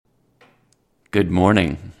Good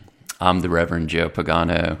morning. I'm the Reverend Joe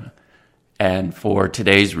Pagano, and for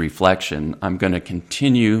today's reflection, I'm going to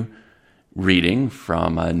continue reading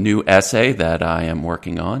from a new essay that I am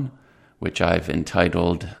working on, which I've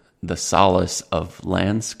entitled The Solace of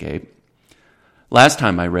Landscape. Last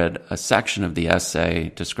time I read a section of the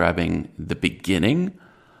essay describing the beginning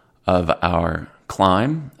of our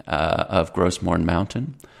climb of Gros Morne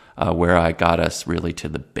Mountain, where I got us really to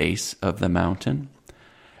the base of the mountain.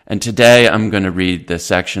 And today I'm going to read the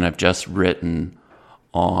section I've just written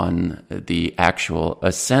on the actual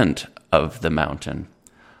ascent of the mountain.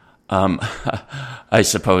 I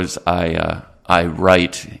suppose I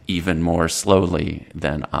write even more slowly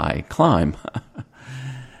than I climb.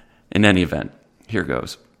 In any event, here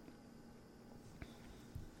goes.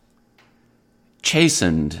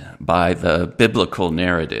 Chastened by the biblical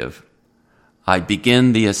narrative, I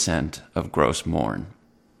begin the ascent of Gros Morne.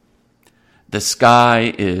 The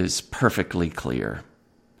sky is perfectly clear.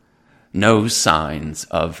 No signs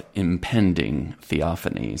of impending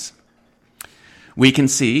theophanies. We can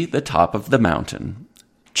see the top of the mountain.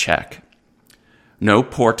 Check. No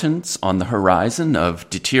portents on the horizon of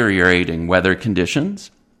deteriorating weather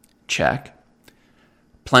conditions. Check.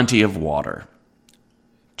 Plenty of water.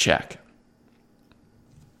 Check.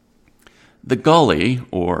 The gully,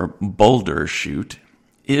 or boulder chute,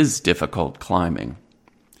 is difficult climbing.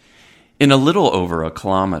 In a little over a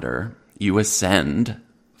kilometer, you ascend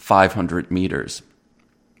 500 meters.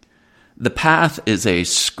 The path is a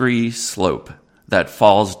scree slope that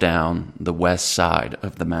falls down the west side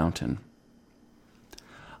of the mountain.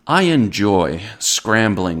 I enjoy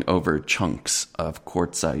scrambling over chunks of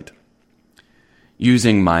quartzite.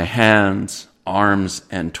 Using my hands, arms,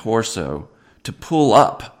 and torso to pull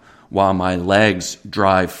up while my legs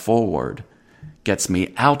drive forward gets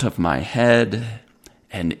me out of my head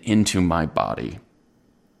and into my body.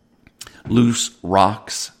 Loose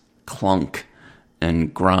rocks clunk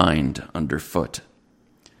and grind underfoot.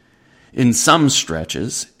 In some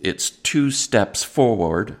stretches, it's 2 steps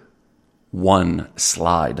forward, 1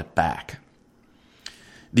 slide back.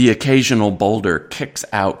 The occasional boulder kicks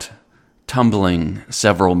out, tumbling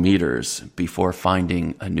several meters before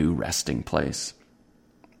finding a new resting place.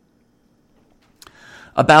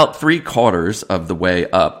 About 3/4 of the way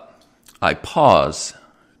up, I pause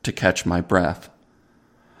to catch my breath.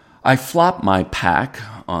 I flop my pack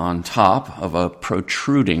on top of a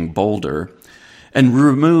protruding boulder and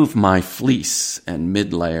remove my fleece and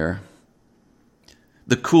mid-layer.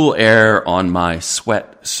 The cool air on my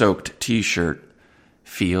sweat-soaked t-shirt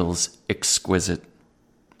feels exquisite.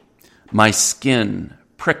 My skin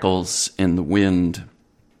prickles in the wind.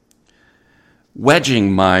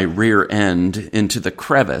 Wedging my rear end into the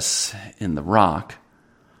crevice in the rock,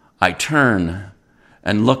 I turn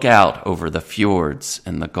and look out over the fjords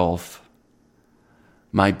and the Gulf.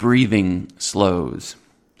 My breathing slows.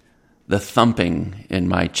 The thumping in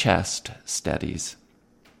my chest steadies.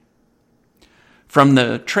 From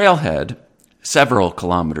the trailhead, several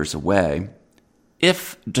kilometers away,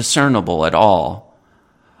 if discernible at all,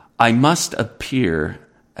 I must appear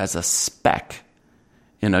as a speck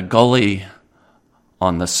in a gully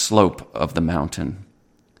on the slope of the mountain.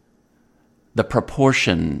 The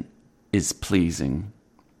proportion is pleasing.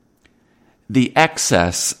 The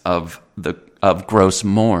excess of Gros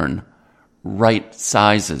Morne right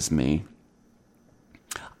sizes me.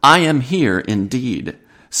 I am here indeed,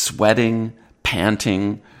 sweating,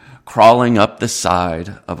 panting, crawling up the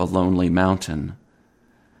side of a lonely mountain,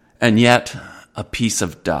 and yet a piece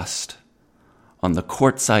of dust on the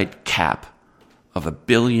quartzite cap of a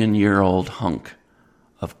billion-year-old hunk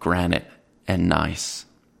of granite and gneiss.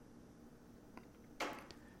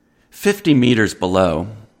 50 meters below,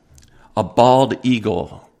 a bald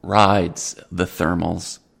eagle rides the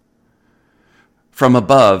thermals. From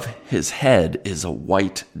above, his head is a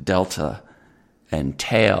white delta and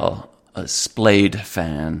tail a splayed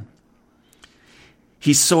fan.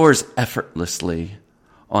 He soars effortlessly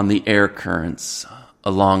on the air currents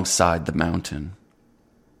alongside the mountain.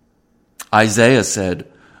 Isaiah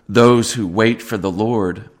said, "Those who wait for the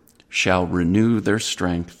Lord shall renew their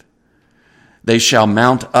strength. They shall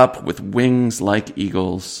mount up with wings like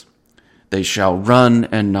eagles. They shall run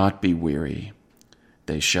and not be weary.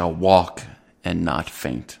 They shall walk and not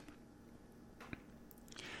faint."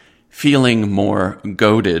 Feeling more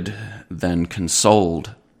goaded than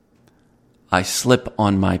consoled, I slip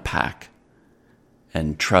on my pack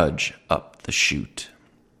and trudge up the chute.